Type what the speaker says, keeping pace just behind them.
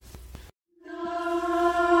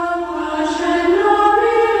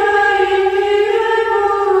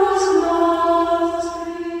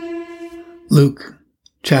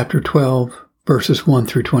chapter 12, verses 1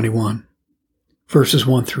 through 21, verses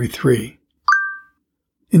 1 through 3.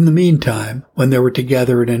 In the meantime, when there were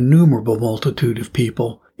together an innumerable multitude of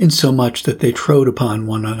people, insomuch that they trode upon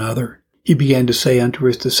one another, he began to say unto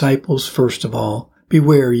his disciples, first of all,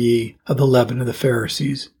 Beware ye of the leaven of the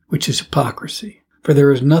Pharisees, which is hypocrisy. For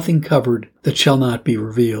there is nothing covered that shall not be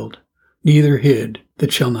revealed, neither hid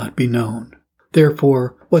that shall not be known.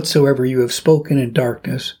 Therefore, whatsoever you have spoken in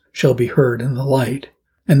darkness shall be heard in the light,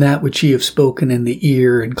 and that which ye have spoken in the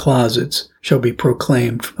ear in closets shall be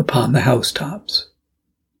proclaimed upon the housetops.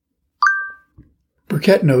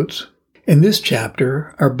 Burkett notes, in this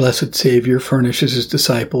chapter, our blessed Savior furnishes his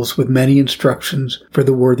disciples with many instructions for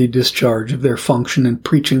the worthy discharge of their function in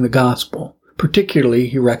preaching the gospel. Particularly,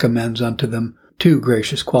 he recommends unto them two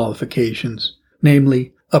gracious qualifications,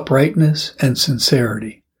 namely, uprightness and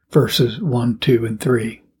sincerity, verses 1, 2, and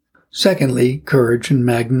 3. Secondly, courage and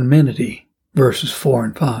magnanimity, verses 4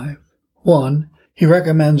 and 5. 1. He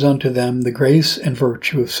recommends unto them the grace and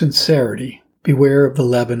virtue of sincerity. Beware of the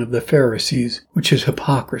leaven of the Pharisees, which is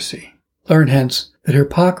hypocrisy. Learn hence that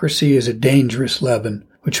hypocrisy is a dangerous leaven,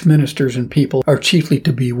 which ministers and people are chiefly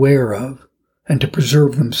to beware of, and to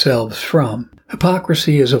preserve themselves from.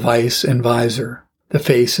 Hypocrisy is a vice and visor. The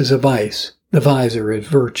face is a vice. The visor is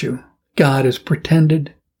virtue. God is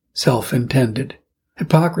pretended, self-intended.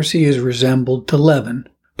 Hypocrisy is resembled to leaven,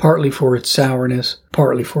 partly for its sourness,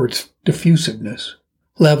 partly for its diffusiveness.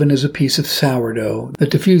 Leaven is a piece of sourdough that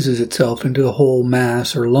diffuses itself into the whole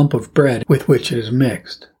mass or lump of bread with which it is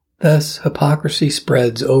mixed. Thus, hypocrisy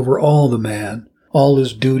spreads over all the man. All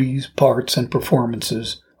his duties, parts, and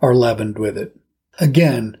performances are leavened with it.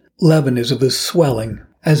 Again, leaven is of a swelling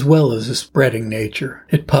as well as a spreading nature.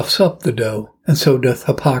 It puffs up the dough, and so doth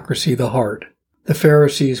hypocrisy the heart. The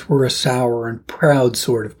Pharisees were a sour and proud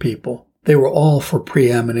sort of people. They were all for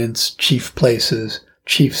preeminence, chief places,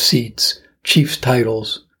 chief seats, chief's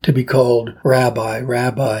titles, to be called Rabbi,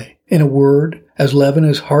 Rabbi. In a word, as leaven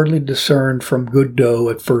is hardly discerned from good dough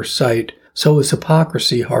at first sight, so is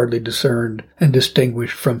hypocrisy hardly discerned and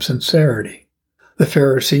distinguished from sincerity. The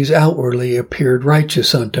Pharisees outwardly appeared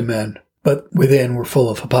righteous unto men, but within were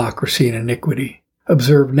full of hypocrisy and iniquity.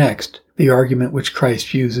 Observe next the argument which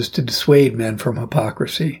Christ uses to dissuade men from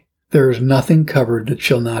hypocrisy. There is nothing covered that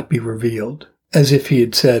shall not be revealed. As if he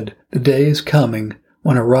had said, the day is coming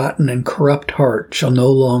when a rotten and corrupt heart shall no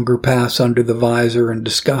longer pass under the visor and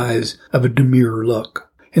disguise of a demure look.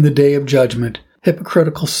 In the day of judgment,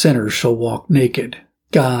 hypocritical sinners shall walk naked.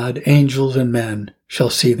 God, angels, and men shall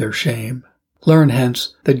see their shame. Learn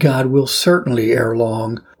hence that God will certainly ere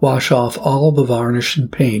long wash off all the varnish and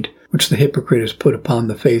paint which the hypocrite has put upon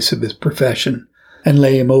the face of his profession, and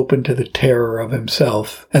lay him open to the terror of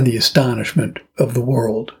himself and the astonishment of the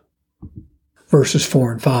world. Verses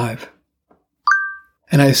 4 and 5.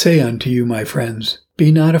 And I say unto you, my friends,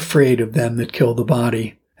 be not afraid of them that kill the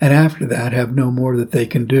body, and after that have no more that they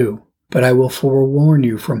can do. But I will forewarn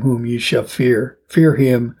you from whom ye shall fear. Fear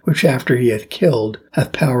him which after he hath killed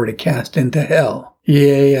hath power to cast into hell.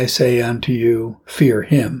 Yea, I say unto you, fear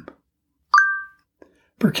him.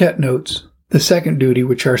 Burkett notes, the second duty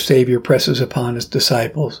which our Savior presses upon his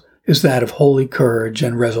disciples is that of holy courage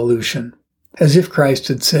and resolution. As if Christ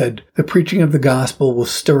had said, the preaching of the gospel will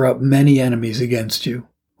stir up many enemies against you,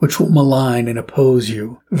 which will malign and oppose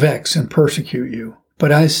you, vex and persecute you.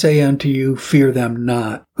 But I say unto you, fear them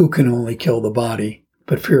not, who can only kill the body,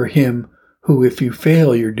 but fear him who, if you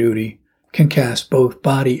fail your duty, can cast both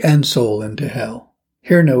body and soul into hell.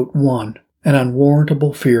 Here note 1, an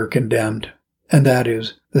unwarrantable fear condemned, and that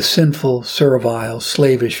is the sinful, servile,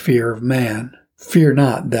 slavish fear of man. Fear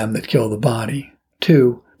not them that kill the body.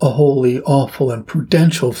 2, a holy, awful, and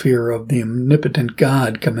prudential fear of the omnipotent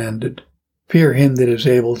God commended. Fear him that is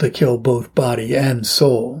able to kill both body and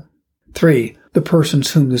soul. 3, the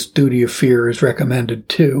persons whom this duty of fear is recommended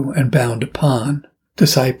to and bound upon.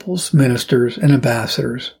 Disciples, ministers, and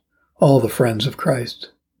ambassadors, all the friends of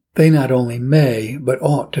Christ. They not only may, but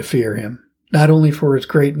ought to fear him, not only for his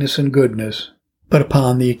greatness and goodness, but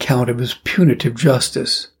upon the account of his punitive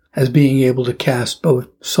justice, as being able to cast both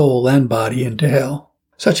soul and body into hell.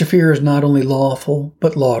 Such a fear is not only lawful,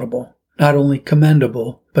 but laudable, not only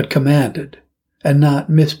commendable, but commanded, and not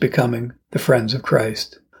misbecoming the friends of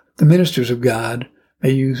Christ. The ministers of God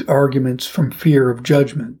may use arguments from fear of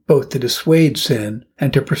judgment, both to dissuade sin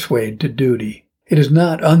and to persuade to duty. It is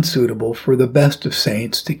not unsuitable for the best of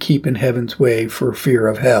saints to keep in heaven's way for fear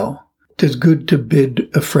of hell. 'Tis good to bid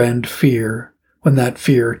a friend fear, when that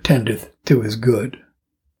fear tendeth to his good.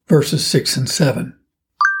 Verses 6 and 7.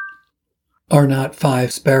 Are not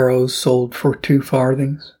 5 sparrows sold for 2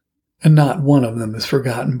 farthings? And not one of them is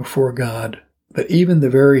forgotten before God. but even the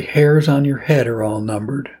very hairs on your head are all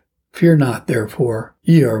numbered. Fear not, therefore,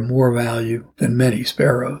 ye are more value than many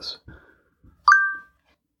sparrows.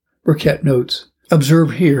 Burkitt notes,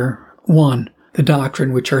 observe here, 1. The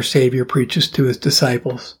doctrine which our Savior preaches to his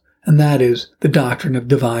disciples, and that is the doctrine of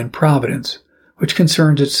divine providence, which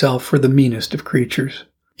concerns itself for the meanest of creatures.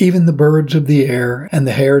 Even the birds of the air and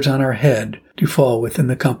the hairs on our head do fall within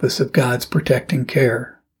the compass of God's protecting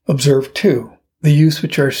care. Observe, 2. The use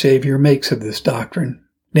which our Savior makes of this doctrine,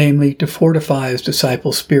 namely to fortify his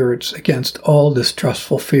disciples' spirits against all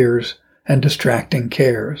distrustful fears and distracting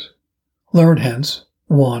cares. Learn hence,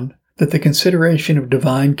 1. That the consideration of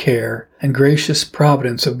divine care and gracious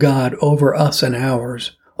providence of God over us and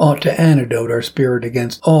ours ought to antidote our spirit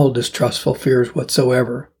against all distrustful fears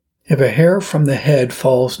whatsoever. If a hair from the head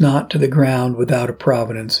falls not to the ground without a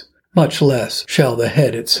providence, much less shall the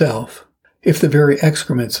head itself. If the very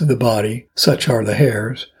excrements of the body, such are the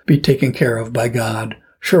hairs, be taken care of by God,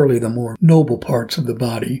 surely the more noble parts of the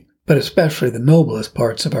body, but especially the noblest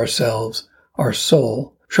parts of ourselves, our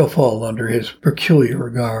soul, shall fall under his peculiar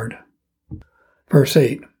regard. Verse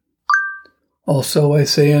 8. Also I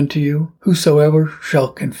say unto you, whosoever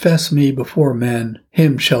shall confess me before men,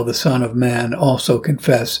 him shall the Son of Man also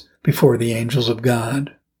confess before the angels of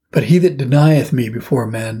God. But he that denieth me before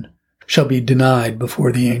men shall be denied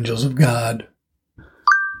before the angels of God.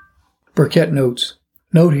 Burkitt notes,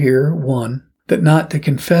 note here, 1, that not to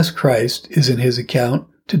confess Christ is in his account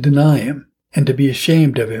to deny him, and to be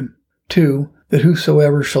ashamed of him. 2, that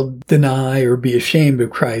whosoever shall deny or be ashamed of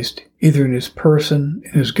Christ, either in his person,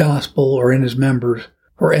 in his gospel, or in his members,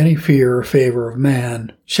 for any fear or favor of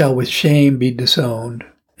man, shall with shame be disowned,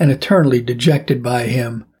 and eternally dejected by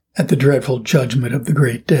him at the dreadful judgment of the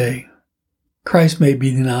great day. Christ may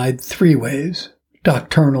be denied 3 ways: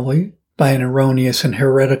 doctrinally, by an erroneous and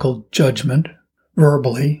heretical judgment;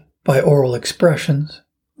 verbally, by oral expressions;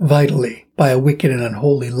 vitally, by a wicked and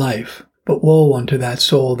unholy life. But woe unto that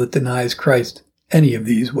soul that denies Christ any of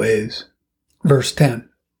these ways. Verse 10.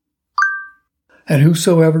 And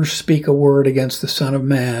whosoever speak a word against the Son of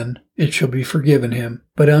Man, it shall be forgiven him.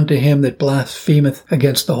 But unto him that blasphemeth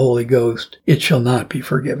against the Holy Ghost, it shall not be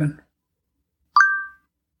forgiven.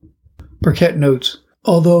 Burkitt notes,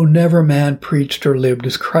 although never man preached or lived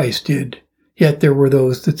as Christ did, yet there were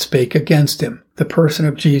those that spake against him. The person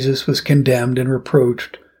of Jesus was condemned and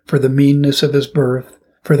reproached for the meanness of his birth,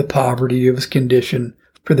 for the poverty of his condition,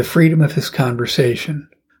 for the freedom of his conversation.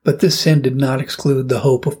 But this sin did not exclude the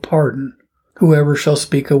hope of pardon. Whoever shall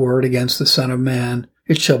speak a word against the Son of Man,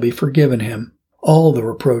 it shall be forgiven him. All the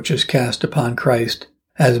reproaches cast upon Christ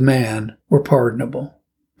as man were pardonable.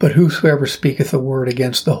 But whosoever speaketh a word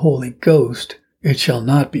against the Holy Ghost, it shall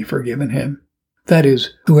not be forgiven him. That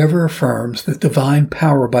is, whoever affirms the divine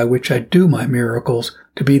power by which I do my miracles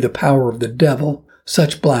to be the power of the devil,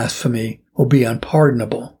 such blasphemy will be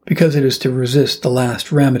unpardonable, because it is to resist the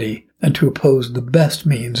last remedy and to oppose the best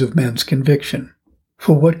means of men's conviction.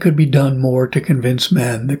 For what could be done more to convince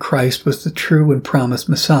men that Christ was the true and promised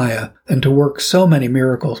Messiah than to work so many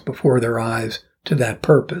miracles before their eyes to that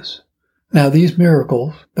purpose? Now these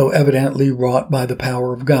miracles, though evidently wrought by the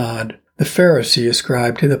power of God, the Pharisee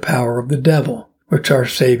ascribed to the power of the devil, which our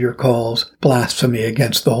Savior calls blasphemy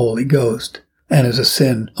against the Holy Ghost, and is a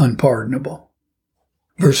sin unpardonable.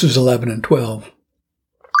 Verses 11 and 12.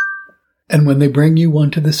 And when they bring you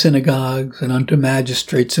unto the synagogues and unto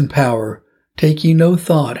magistrates in power, take ye no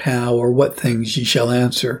thought how or what things ye shall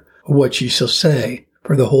answer, or what ye shall say,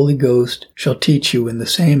 for the Holy Ghost shall teach you in the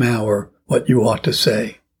same hour what you ought to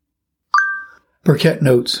say. Burkitt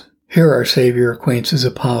notes, here our Savior acquaints his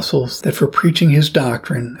apostles that for preaching his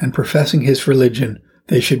doctrine and professing his religion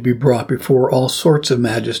they should be brought before all sorts of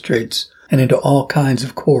magistrates and into all kinds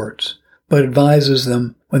of courts, but advises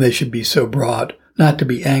them, when they should be so brought, not to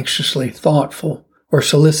be anxiously thoughtful or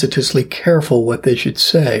solicitously careful what they should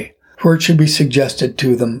say, for it should be suggested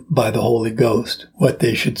to them by the Holy Ghost what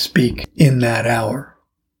they should speak in that hour.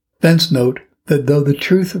 Thence note that though the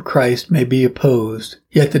truth of Christ may be opposed,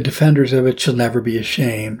 yet the defenders of it shall never be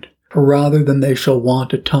ashamed, for rather than they shall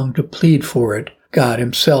want a tongue to plead for it, God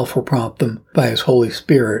himself will prompt them by his Holy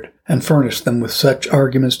Spirit, and furnish them with such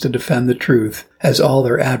arguments to defend the truth as all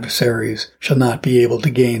their adversaries shall not be able to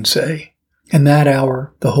gainsay. In that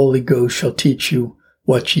hour the Holy Ghost shall teach you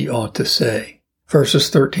what ye ought to say. Verses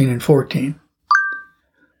 13 and 14.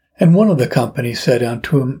 And one of the company said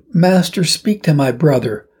unto him, Master, speak to my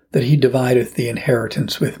brother, that he divideth the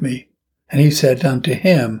inheritance with me. And he said unto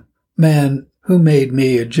him, Man, who made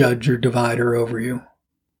me a judge or divider over you?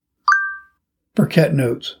 Burkitt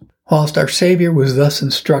notes, whilst our Savior was thus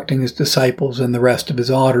instructing his disciples and the rest of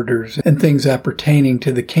his auditors in things appertaining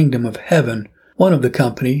to the kingdom of heaven, One of the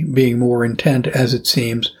company, being more intent, as it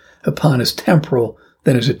seems, upon his temporal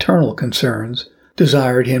than his eternal concerns,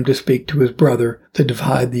 desired him to speak to his brother to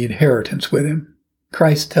divide the inheritance with him.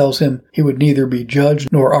 Christ tells him he would neither be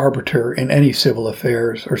judge nor arbiter in any civil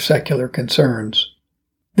affairs or secular concerns.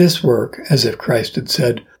 This work, as if Christ had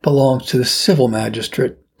said, belongs to the civil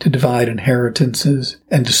magistrate to divide inheritances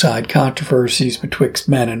and decide controversies betwixt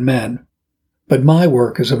men and men. But my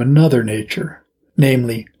work is of another nature,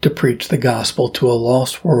 namely, to preach the gospel to a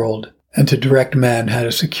lost world and to direct men how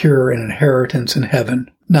to secure an inheritance in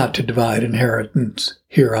heaven, not to divide inheritance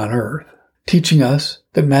here on earth, teaching us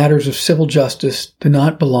that matters of civil justice do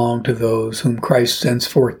not belong to those whom Christ sends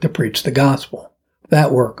forth to preach the gospel.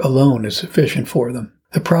 That work alone is sufficient for them.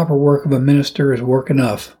 The proper work of a minister is work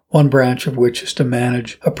enough, one branch of which is to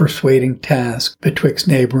manage a persuading task betwixt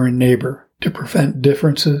neighbor and neighbor, to prevent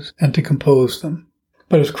differences and to compose them.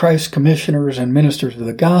 But as Christ's commissioners and ministers of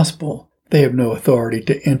the gospel, they have no authority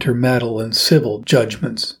to intermeddle in civil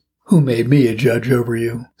judgments. Who made me a judge over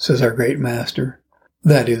you, says our great Master.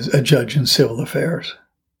 That is, a judge in civil affairs.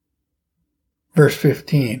 Verse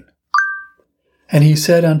 15. And he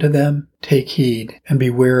said unto them, Take heed, and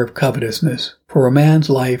beware of covetousness, for a man's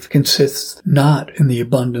life consists not in the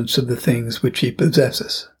abundance of the things which he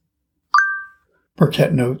possesses.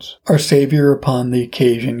 Burkitt notes, our Savior, upon the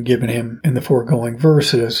occasion given him in the foregoing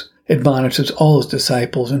verses, admonishes all his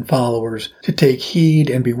disciples and followers to take heed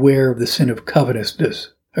and beware of the sin of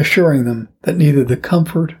covetousness, assuring them that neither the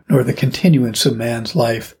comfort nor the continuance of man's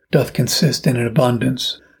life doth consist in an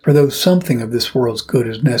abundance. For though something of this world's good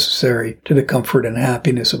is necessary to the comfort and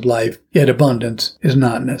happiness of life, yet abundance is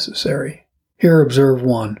not necessary. Here observe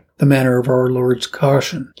the manner of our Lord's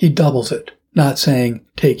caution. He doubles it, not saying,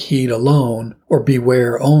 take heed alone, or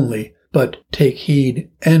beware only, but take heed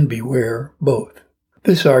and beware both.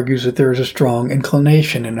 This argues that there is a strong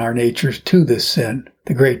inclination in our natures to this sin,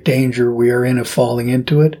 the great danger we are in of falling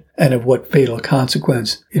into it, and of what fatal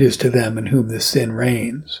consequence it is to them in whom this sin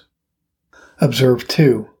reigns. Observe,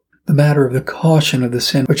 too, the matter of the caution of the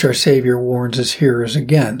sin which our Savior warns his hearers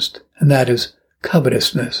against, and that is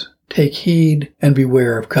covetousness. Take heed and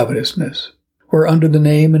beware of covetousness. Where under the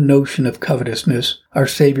name and notion of covetousness, our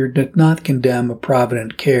Savior did not condemn a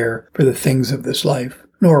provident care for the things of this life,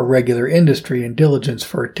 nor a regular industry and diligence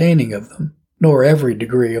for attaining of them, nor every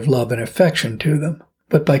degree of love and affection to them.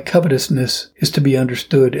 But by covetousness is to be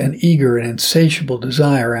understood an eager and insatiable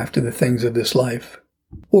desire after the things of this life,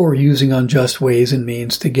 or using unjust ways and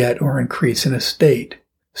means to get or increase an estate,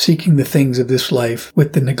 seeking the things of this life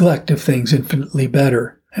with the neglect of things infinitely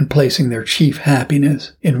better, and placing their chief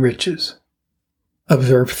happiness in riches.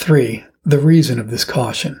 Observe 3. The reason of this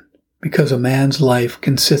caution. Because a man's life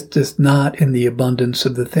consisteth not in the abundance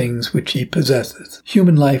of the things which he possesseth.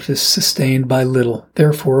 Human life is sustained by little,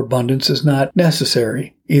 therefore abundance is not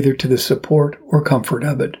necessary, either to the support or comfort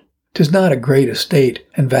of it. 'Tis not a great estate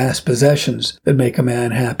and vast possessions that make a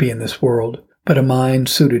man happy in this world, but a mind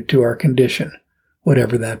suited to our condition,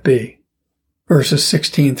 whatever that be. Verses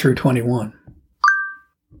 16 through 21.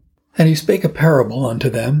 And he spake a parable unto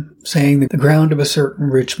them, saying that the ground of a certain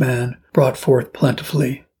rich man brought forth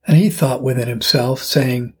plentifully. And he thought within himself,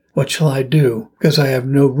 saying, What shall I do, because I have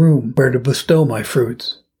no room where to bestow my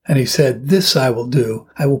fruits? And he said, This I will do,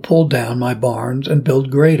 I will pull down my barns and build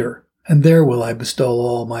greater, and there will I bestow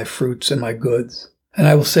all my fruits and my goods. And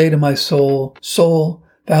I will say to my soul, Soul,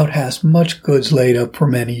 thou hast much goods laid up for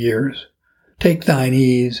many years. Take thine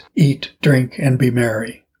ease, eat, drink, and be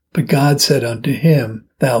merry. But God said unto him,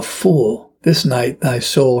 Thou fool, this night thy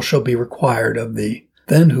soul shall be required of thee.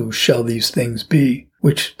 Then whose shall these things be,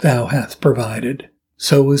 which thou hast provided?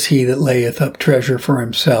 So is he that layeth up treasure for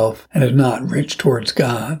himself, and is not rich towards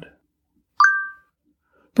God.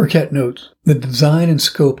 Burkitt notes, the design and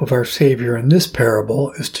scope of our Savior in this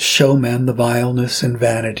parable is to show men the vileness and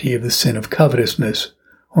vanity of the sin of covetousness,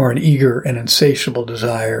 or an eager and insatiable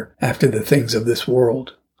desire after the things of this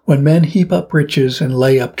world. When men heap up riches and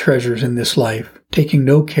lay up treasures in this life, taking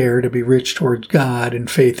no care to be rich towards God in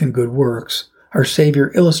faith and good works, our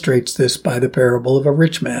Savior illustrates this by the parable of a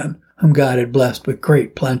rich man, whom God had blessed with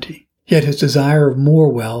great plenty. Yet his desire of more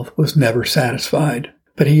wealth was never satisfied,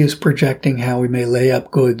 but he is projecting how he may lay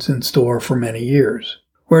up goods in store for many years.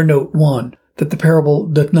 Where note 1, that the parable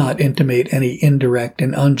doth not intimate any indirect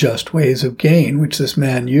and unjust ways of gain which this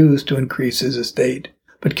man used to increase his estate,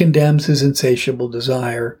 but condemns his insatiable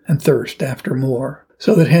desire and thirst after more,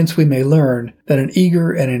 so that hence we may learn that an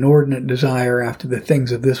eager and inordinate desire after the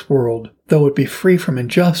things of this world, though it be free from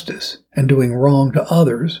injustice and doing wrong to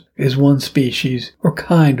others, is one species or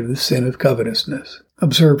kind of the sin of covetousness.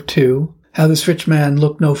 Observe, too, how this rich man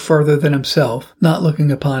looked no further than himself, not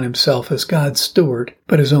looking upon himself as God's steward,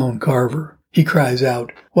 but his own carver. He cries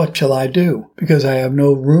out, "What shall I do? Because I have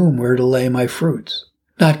no room where to lay my fruits,"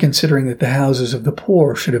 not considering that the houses of the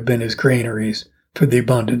poor should have been his granaries for the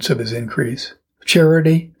abundance of his increase.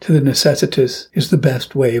 Charity to the necessitous is the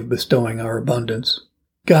best way of bestowing our abundance.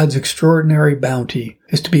 God's extraordinary bounty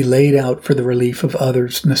is to be laid out for the relief of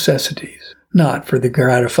others' necessities, not for the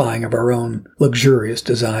gratifying of our own luxurious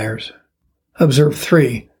desires. Observe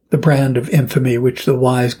 3. The brand of infamy which the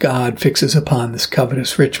wise God fixes upon this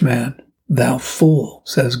covetous rich man. "Thou fool,"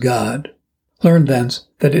 says God. Learn thence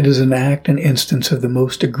that it is an act and instance of the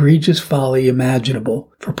most egregious folly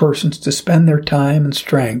imaginable for persons to spend their time and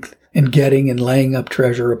strength in getting and laying up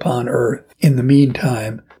treasure upon earth, in the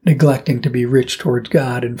meantime neglecting to be rich towards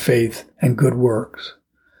God in faith and good works.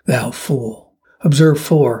 Thou fool. Observe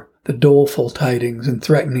 4. The doleful tidings and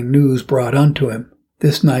threatening news brought unto him.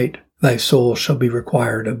 "This night thy soul shall be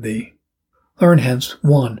required of thee." Learn hence,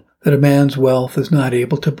 1. That a man's wealth is not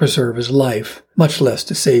able to preserve his life, much less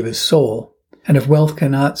to save his soul. And if wealth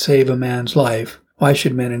cannot save a man's life, why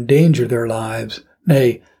should men endanger their lives,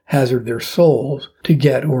 nay, hazard their souls, to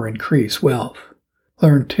get or increase wealth?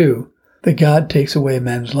 Learn, 2, that God takes away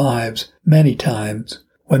men's lives many times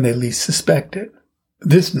when they least suspect it.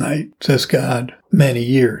 "This night," says God, "many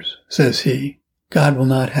years," says he. God will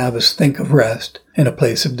not have us think of rest in a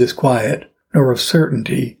place of disquiet, nor of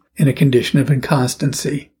certainty in a condition of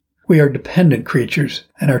inconstancy. We are dependent creatures,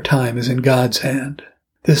 and our time is in God's hand.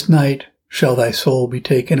 "This night shall thy soul be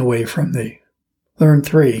taken away from thee." Learn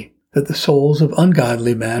 3, that the souls of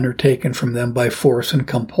ungodly men are taken from them by force and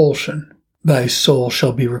compulsion. "Thy soul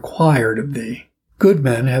shall be required of thee." Good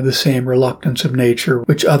men have the same reluctance of nature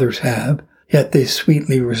which others have, yet they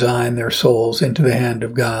sweetly resign their souls into the hand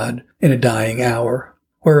of God in a dying hour.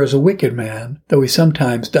 Whereas a wicked man, though he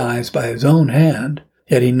sometimes dies by his own hand,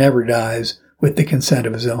 yet he never dies with the consent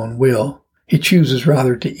of his own will. He chooses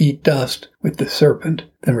rather to eat dust with the serpent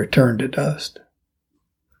than return to dust.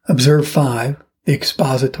 Observe 5. The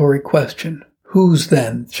expository question. "Whose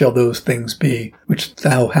then shall those things be which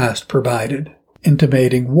thou hast provided?"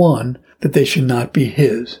 Intimating 1. That they should not be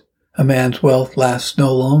his. A man's wealth lasts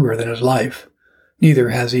no longer than his life, neither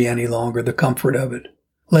has he any longer the comfort of it.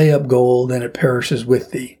 "Lay up gold, and it perishes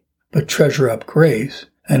with thee, but treasure up grace,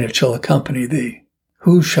 and it shall accompany thee."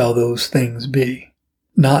 Whose shall those things be?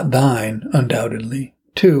 Not thine, undoubtedly.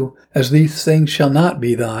 2. As these things shall not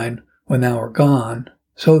be thine when thou art gone,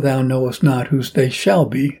 so thou knowest not whose they shall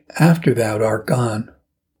be after thou art gone,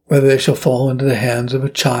 whether they shall fall into the hands of a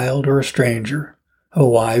child or a stranger, of a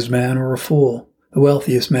wise man or a fool. The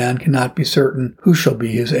wealthiest man cannot be certain who shall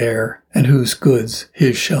be his heir, and whose goods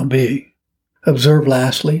his shall be. Observe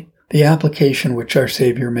lastly the application which our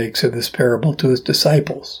Savior makes of this parable to his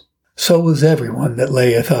disciples. "So is everyone that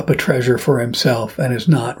layeth up a treasure for himself, and is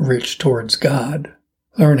not rich towards God."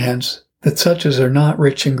 Learn hence that such as are not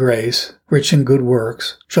rich in grace, rich in good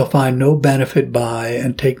works, shall find no benefit by,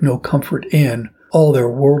 and take no comfort in, all their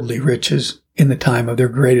worldly riches in the time of their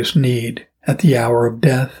greatest need, at the hour of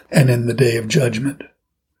death, and in the day of judgment.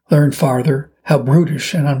 Learn farther how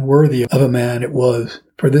brutish and unworthy of a man it was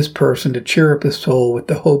for this person to cheer up his soul with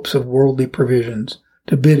the hopes of worldly provisions,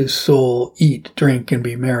 to bid his soul eat, drink, and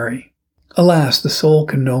be merry. Alas, the soul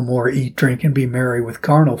can no more eat, drink, and be merry with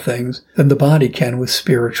carnal things than the body can with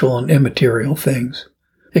spiritual and immaterial things.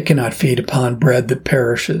 It cannot feed upon bread that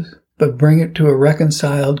perishes, but bring it to a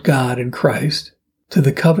reconciled God in Christ, to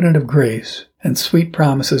the covenant of grace and sweet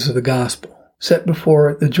promises of the gospel, set before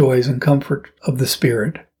it the joys and comfort of the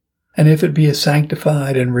Spirit. And if it be a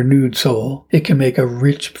sanctified and renewed soul, it can make a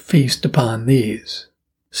rich feast upon these.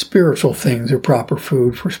 Spiritual things are proper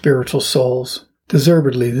food for spiritual souls.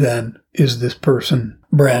 Deservedly, then, is this person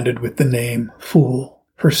branded with the name fool,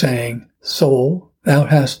 for saying, "Soul, thou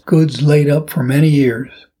hast goods laid up for many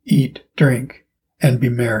years. Eat, drink, and be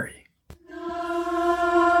merry."